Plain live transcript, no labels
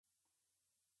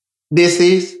This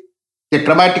is a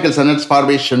grammatical sentence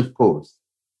formation course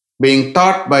being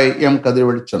taught by M.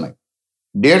 Kadirvadi Chennai.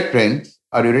 Dear friends,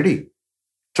 are you ready?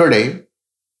 Today,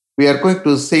 we are going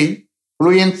to see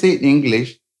Fluency in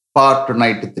English Part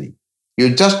 93.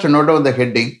 You just note down the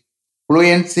heading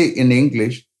Fluency in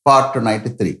English Part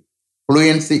 93.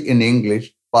 Fluency in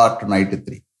English Part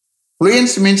 93.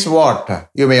 Fluency means what?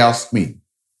 You may ask me.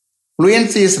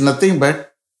 Fluency is nothing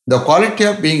but the quality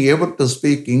of being able to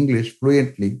speak English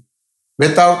fluently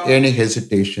without any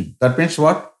hesitation. That means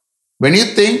what? When you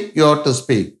think you ought to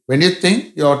speak,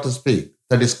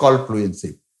 that is called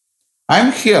fluency.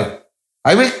 I'm here.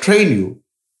 I will train you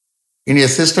in a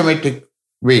systematic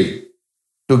way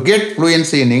to get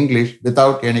fluency in English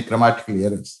without any grammatical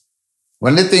errors.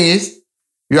 Only thing is,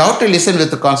 you have to listen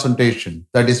with the concentration.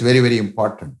 That is very, very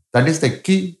important. That is the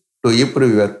key to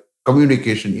improve your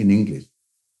communication in English.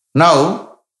 Now,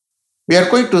 we are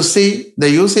going to see the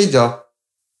usage of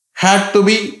had to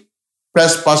be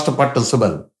plus past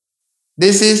participle.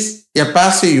 This is a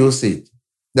passive usage.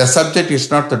 The subject is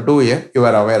not the doer, you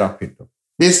are aware of it.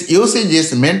 This usage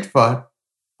is meant for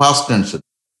past tense.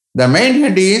 The main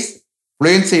head is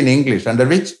fluency in English, under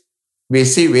which we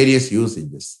see various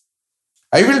usages.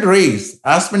 I will raise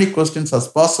as many questions as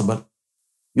possible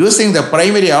using the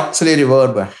primary auxiliary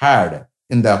verb had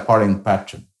in the following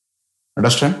pattern.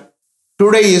 Understand?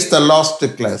 Today is the last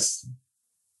class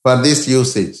for this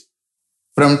usage.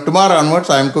 From tomorrow onwards,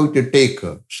 I am going to take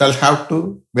shall have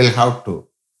to, will have to.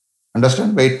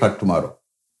 Understand? Wait for tomorrow.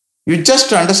 You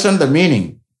just understand the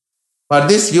meaning for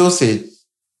this usage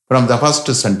from the first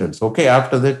sentence. Okay,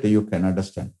 after that, you can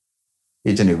understand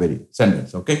each and every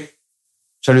sentence. Okay,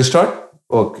 shall we start?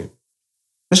 Okay.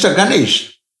 Mr.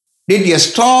 Ganesh did a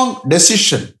strong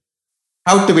decision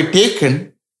how to be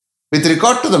taken with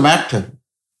regard to the matter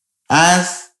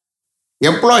as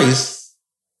employees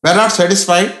were not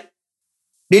satisfied.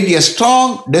 Did a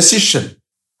strong decision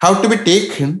how to be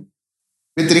taken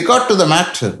with regard to the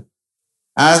matter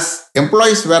as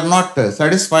employees were not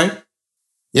satisfied.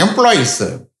 Employees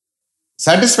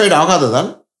satisfied ஆகாததால்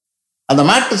அந்த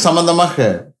matter சம்பந்தமாக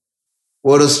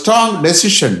ஒரு strong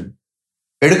decision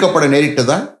எடுக்கப்பட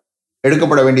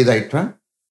வேண்டியதாயிற்றா?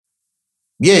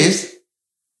 Yes,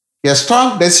 a strong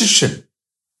decision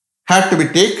had to be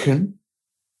taken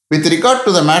with regard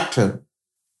to the matter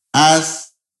as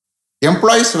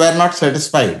employees were not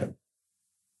satisfied.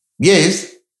 Yes,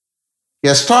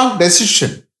 a strong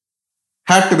decision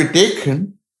had to be taken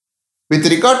with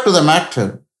regard to the matter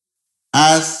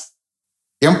as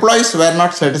employees were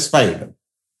not satisfied.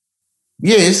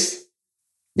 Yes,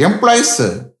 employees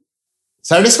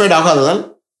satisfied ஆகாததால்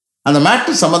அந்த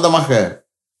matter சம்பந்தமாக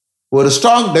ஒரு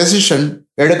strong decision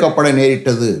எடுக்கப்பட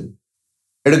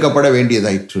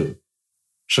வேண்டியதாயிற்று.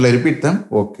 Shall I repeat them?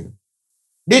 Okay.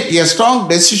 Did a strong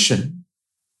decision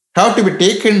have to be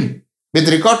taken with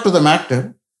regard to the matter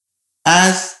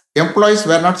as employees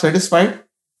were not satisfied?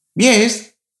 Yes,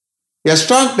 a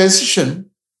strong decision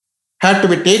had to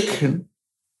be taken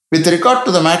with regard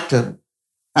to the matter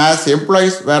as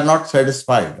employees were not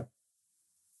satisfied.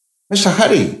 Mr.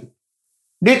 Hari,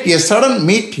 did a sudden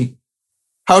meeting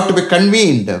have to be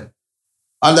convened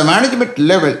on the management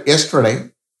level yesterday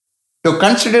to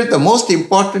consider the most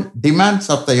important demands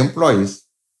of the employees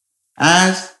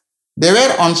as they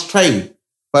were on strike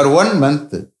for 1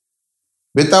 month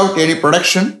without any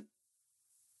production?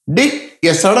 Did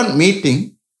a sudden meeting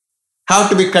have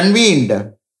to be convened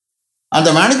on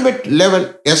the management level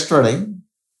yesterday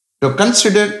to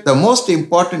consider the most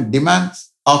important demands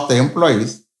of the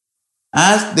employees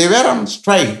as they were on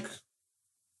strike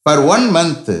for 1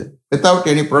 month without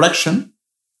any production?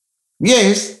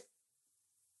 Yes,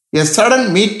 a sudden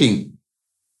meeting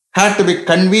had to be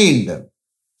convened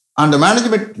on the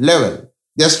management level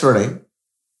yesterday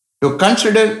to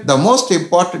consider the most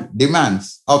important demands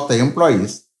of the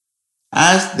employees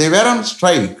as they were on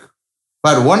strike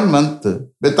for 1 month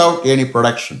without any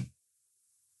production.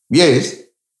 Yes,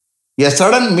 a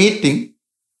sudden meeting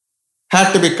had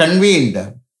to be convened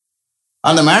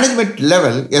on the management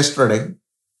level yesterday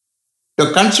to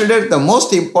consider the most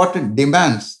important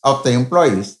demands of the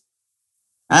employees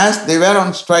as they were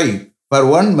on strike for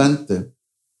 1 month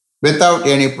without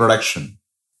any production.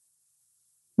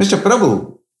 Mr. Prabhu,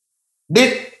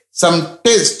 did some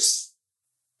tests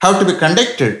have to be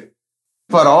conducted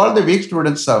for all the weak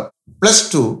students of plus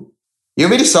 2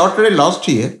 every Saturday last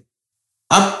year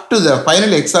up to the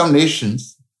final examinations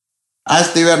as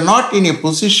they were not in a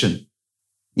position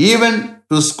even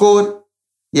to score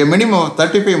a minimum of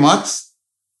 35 marks?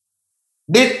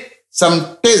 Did some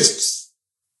tests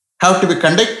have to be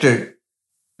conducted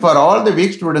for all the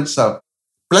weak students of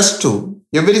plus 2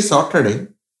 every Saturday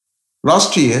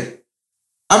last year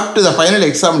up to the final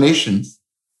examinations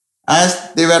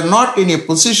as they were not in a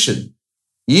position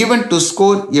even to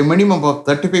score a minimum of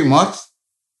 35 marks?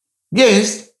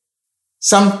 Yes,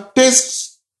 some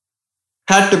tests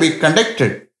had to be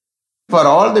conducted for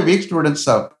all the weak students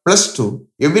of plus 2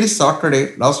 every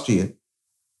Saturday last year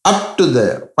up to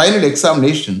the final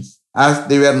examinations as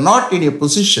they were not in a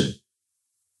position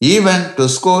even to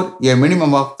score a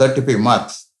minimum of 35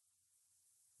 marks.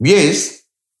 Yes,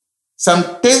 some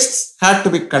tests had to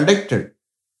be conducted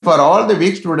for all the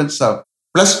weak students of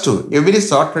plus 2 every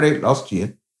Saturday last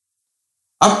year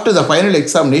up to the final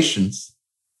examinations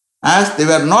as they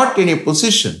were not in a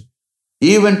position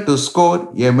even to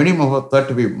score a minimum of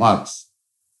 35 marks.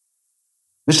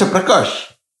 Mr.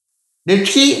 Prakash, did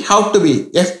he have to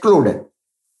be excluded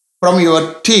from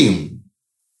your team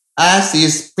as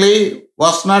his play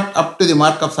was not up to the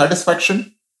mark of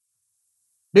satisfaction?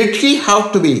 Did he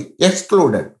have to be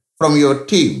excluded from your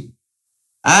team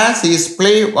as his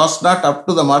play was not up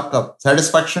to the mark of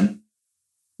satisfaction?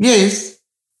 Yes,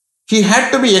 he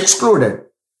had to be excluded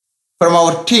from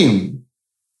our team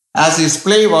as his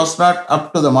play was not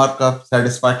up to the mark of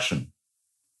satisfaction.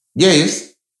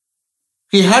 Yes,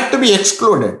 he had to be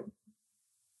excluded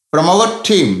from our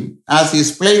team as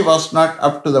his play was not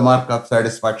up to the mark of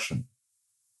satisfaction.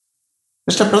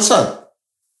 Mr. Prasad,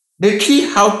 did he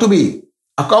have to be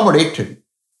accommodated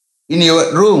in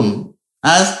your room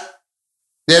as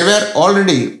there were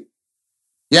already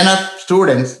enough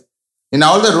students in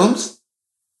all the rooms?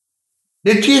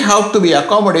 Did he have to be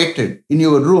accommodated in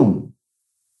your room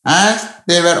as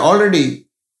there were already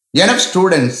enough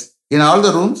students in all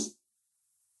the rooms?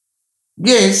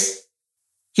 Yes,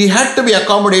 he had to be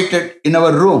accommodated in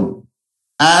our room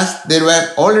as there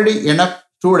were already enough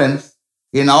students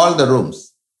in all the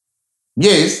rooms.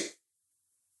 Yes,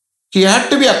 he had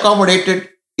to be accommodated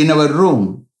in our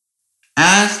room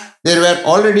as there were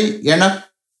already enough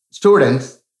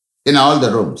students in all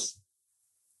the rooms.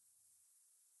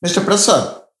 Mr.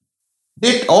 Prasad,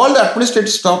 did all the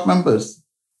administrative staff members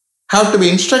have to be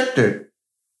instructed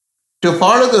to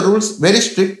follow the rules very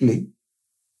strictly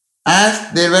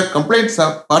as there were complaints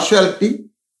of partiality?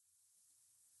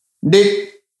 Did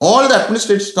all the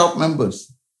administrative staff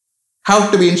members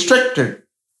have to be instructed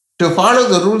to follow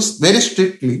the rules very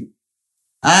strictly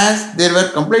as there were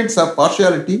complaints of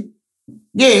partiality?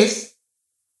 Yes,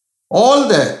 all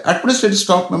the administrative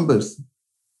staff members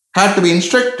had to be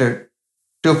instructed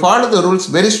to follow the rules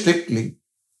very strictly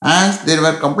as there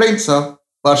were complaints of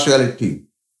partiality.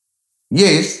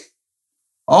 Yes,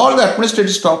 all the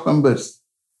administrative staff members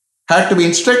had to be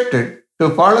instructed to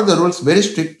follow the rules very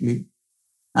strictly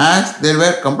as there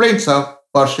were complaints of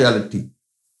partiality.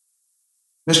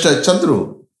 Mr.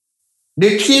 Chandru,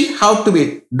 did he have to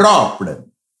be dropped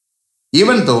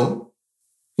even though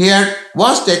he had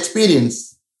vast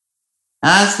experience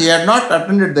as he had not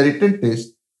attended the written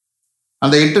test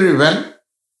and the interview well?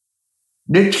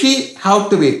 Did he have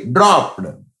to be dropped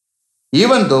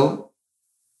even though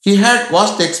he had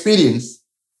vast experience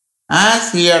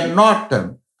as he had not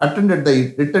attended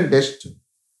the written test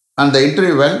and the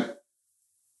interview well?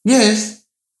 Yes,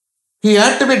 he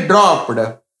had to be dropped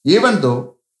even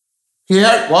though he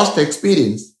had vast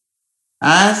experience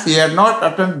as he had not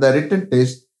attended the written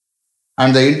test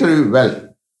and the interview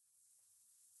well.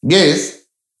 Yes,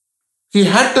 he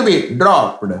had to be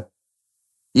dropped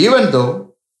even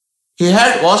though he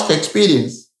had vast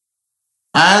experience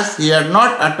as he had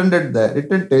not attended the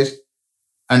written test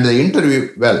and the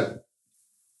interview well.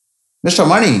 Mr.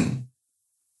 Mani,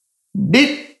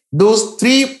 did those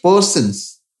three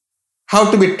persons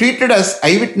have to be treated as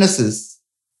eyewitnesses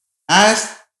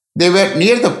as they were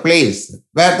near the place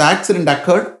where the accident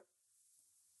occurred?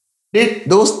 Did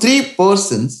those three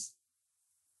persons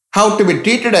have to be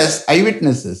treated as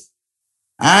eyewitnesses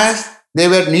as they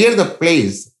were near the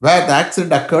place where the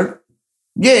accident occurred?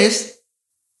 Yes,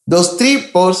 those three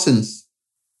persons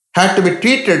had to be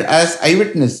treated as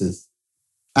eyewitnesses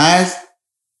as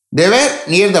they were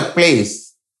near the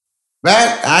place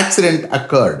where the accident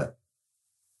occurred.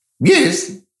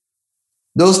 Yes,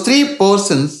 those three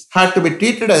persons had to be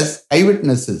treated as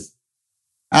eyewitnesses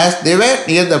as they were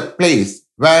near the place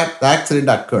where the accident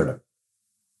occurred.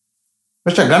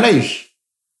 Mr. Ganesh,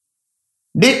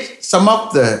 did some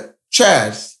of the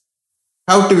chairs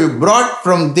have to be brought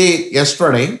from there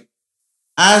yesterday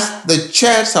as the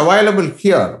chairs available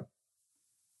here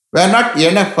were not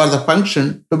enough for the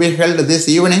function to be held this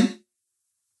evening?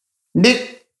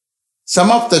 Did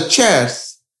some of the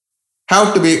chairs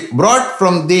have to be brought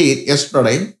from there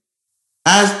yesterday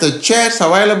as the chairs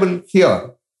available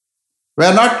here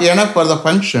were not enough for the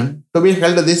function to be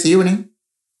held this evening?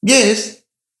 Yes,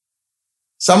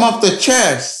 Some of the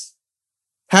chairs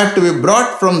had to be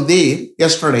brought from there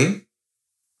yesterday,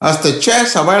 as the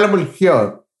chairs available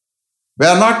here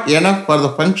were not enough for the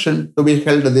function to be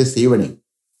held this evening.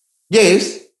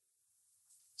 Yes,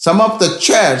 some of the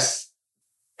chairs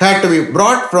had to be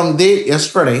brought from there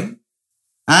yesterday,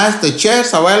 as the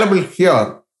chairs available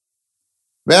here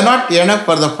were not enough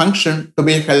for the function to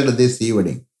be held this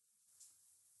evening.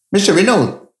 Mr.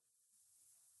 Vinod,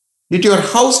 did your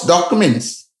house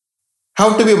documents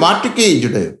have to be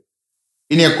mortgaged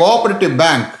in a cooperative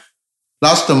bank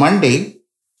last Monday,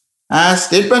 as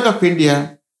State Bank of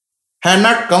India had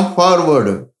not come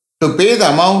forward to pay the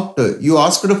amount you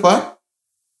asked for?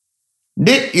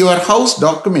 Did your house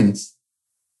documents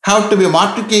have to be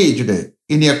mortgaged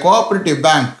in a cooperative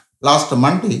bank last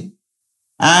Monday,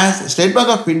 as State Bank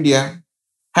of India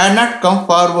had not come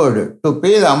forward to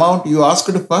pay the amount you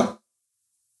asked for?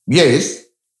 Yes,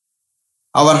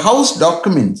 our house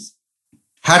documents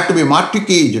had to be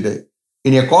mortgaged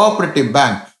in a cooperative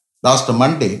bank last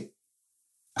Monday,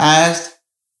 as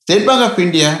State Bank of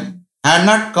India had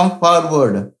not come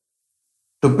forward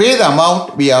to pay the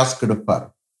amount we asked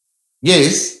for.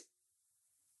 Yes,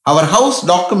 our house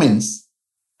documents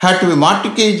had to be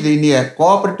mortgaged in a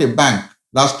cooperative bank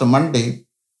last Monday,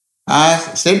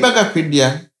 as State Bank of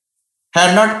India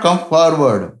had not come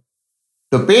forward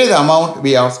to pay the amount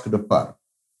we asked for.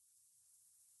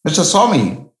 Mr.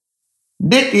 Swami,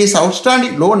 did his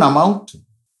outstanding loan amount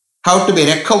have to be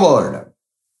recovered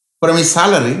from his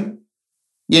salary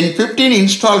in 15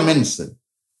 installments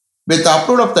with the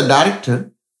approval of the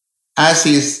director, as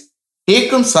his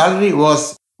take-home salary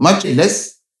was much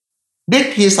less?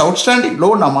 Did his outstanding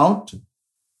loan amount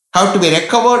have to be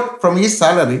recovered from his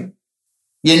salary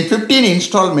in 15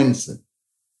 installments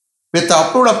with the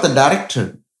approval of the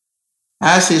director,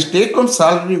 as his take-home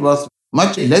salary was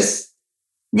much less?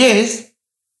 Yes,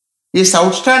 his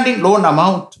outstanding loan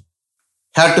amount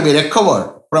had to be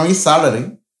recovered from his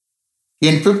salary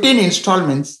in 15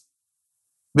 installments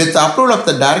with the approval of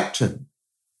the director,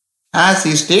 as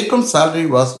his take-home salary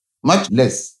was much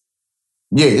less.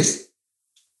 Yes,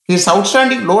 his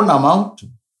outstanding loan amount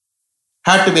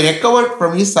had to be recovered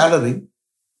from his salary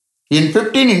in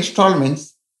 15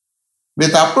 installments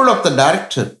with the approval of the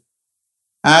director,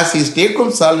 as his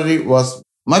take-home salary was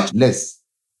much less.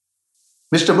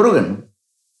 Mr. Murugan,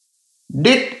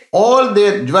 did all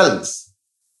their jewels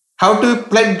have to be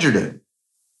pledged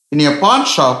in a pawn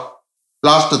shop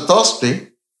last Thursday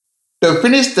to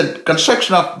finish the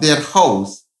construction of their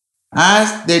house,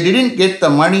 as they didn't get the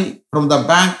money from the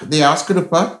bank they asked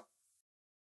for?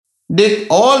 Did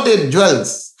all their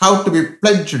jewels have to be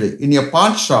pledged in a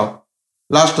pawn shop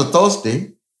last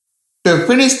Thursday to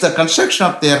finish the construction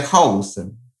of their house,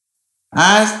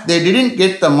 as they didn't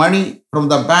get the money from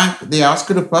the bank they asked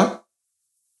for?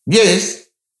 Yes,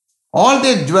 all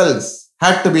their jewels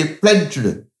had to be pledged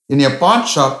in a pawn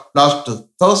shop last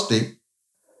Thursday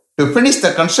to finish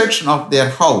the construction of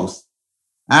their house,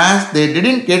 as they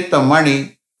didn't get the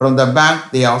money from the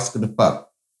bank they asked for.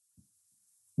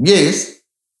 Yes,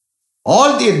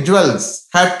 all their jewels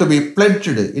had to be pledged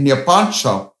in a pawn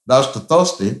shop last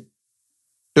Thursday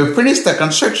to finish the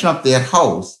construction of their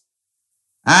house,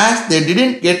 as they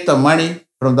didn't get the money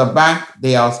from the bank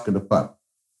they asked for.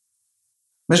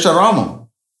 Mr. Ramu,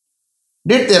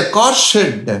 did their car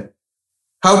shed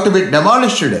have to be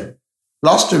demolished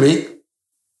last week,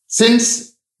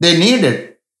 since they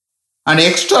needed an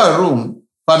extra room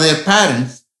for their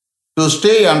parents to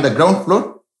stay on the ground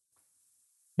floor?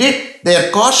 Did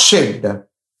their car shed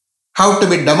have to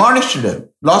be demolished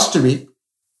last week,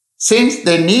 since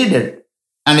they needed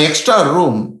an extra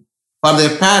room for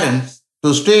their parents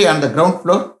to stay on the ground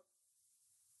floor?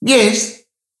 Yes,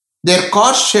 their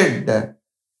car shed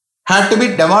had to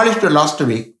be demolished last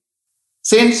week,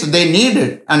 since they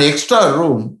needed an extra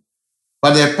room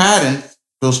for their parents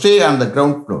to stay on the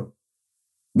ground floor.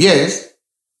 Yes,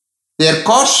 their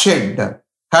car shed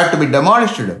had to be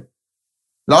demolished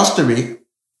last week,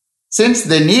 since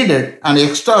they needed an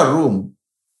extra room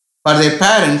for their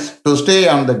parents to stay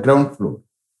on the ground floor.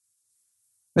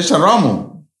 Mr.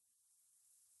 Ramu,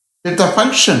 did the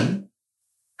function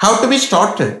have to be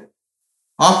started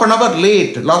half an hour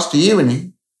late last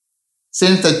evening,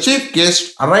 since the chief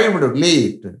guest arrived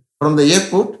late from the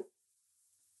airport?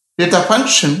 Did the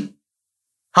function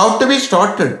have to be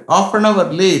started half an hour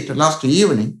late last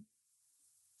evening,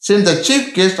 since the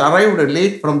chief guest arrived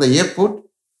late from the airport?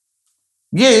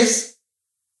 Yes,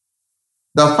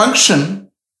 the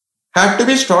function had to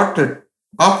be started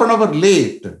half an hour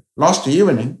late last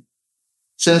evening,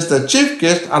 since the chief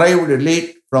guest arrived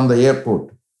late from the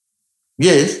airport.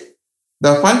 Yes,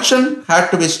 the function had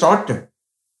to be started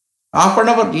half an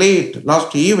hour late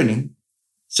last evening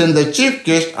since the chief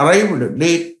guest arrived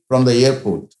late from the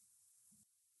airport.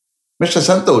 Mr.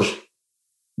 Santosh,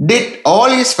 did all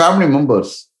his family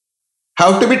members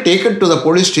have to be taken to the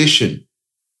police station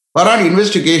for an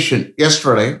investigation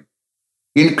yesterday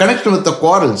in connection with the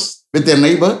quarrels with their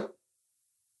neighbor?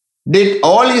 Did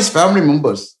all his family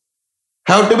members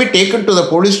have to be taken to the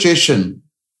police station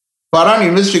for an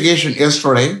investigation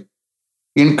yesterday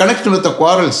in connection with the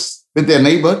quarrels with their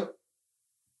neighbor?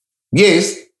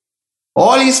 Yes,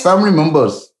 all his family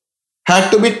members had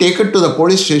to be taken to the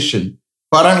police station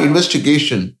for an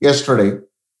investigation yesterday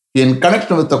in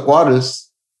connection with the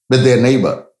quarrels with their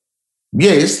neighbor.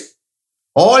 Yes,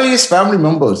 all his family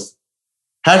members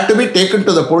had to be taken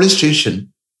to the police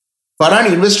station for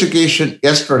an investigation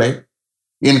yesterday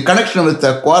in connection with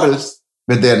the quarrels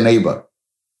with their neighbor.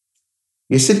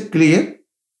 Is it clear?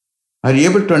 Are you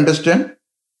able to understand?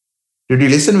 Did you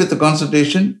listen with the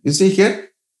concentration? You see here,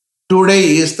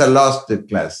 today is the last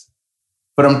class.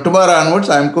 From tomorrow onwards,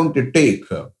 I am going to take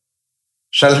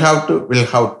shall have to, will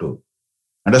have to.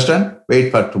 Understand? Wait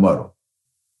for tomorrow.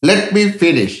 Let me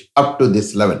finish up to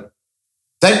this level.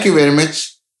 Thank you very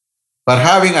much for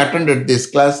having attended this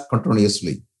class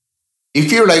continuously.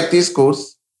 If you like this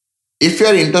course, if you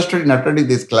are interested in attending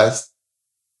this class,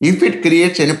 if it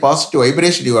creates any positive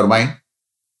vibration in your mind,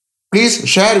 please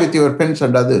share with your friends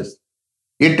and others.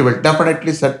 It will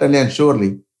definitely, certainly, and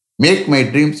surely make my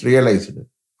dreams realized.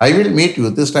 I will meet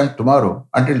you this time tomorrow.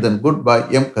 Until then, goodbye.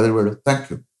 M. Kadirvedu. Thank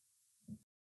you.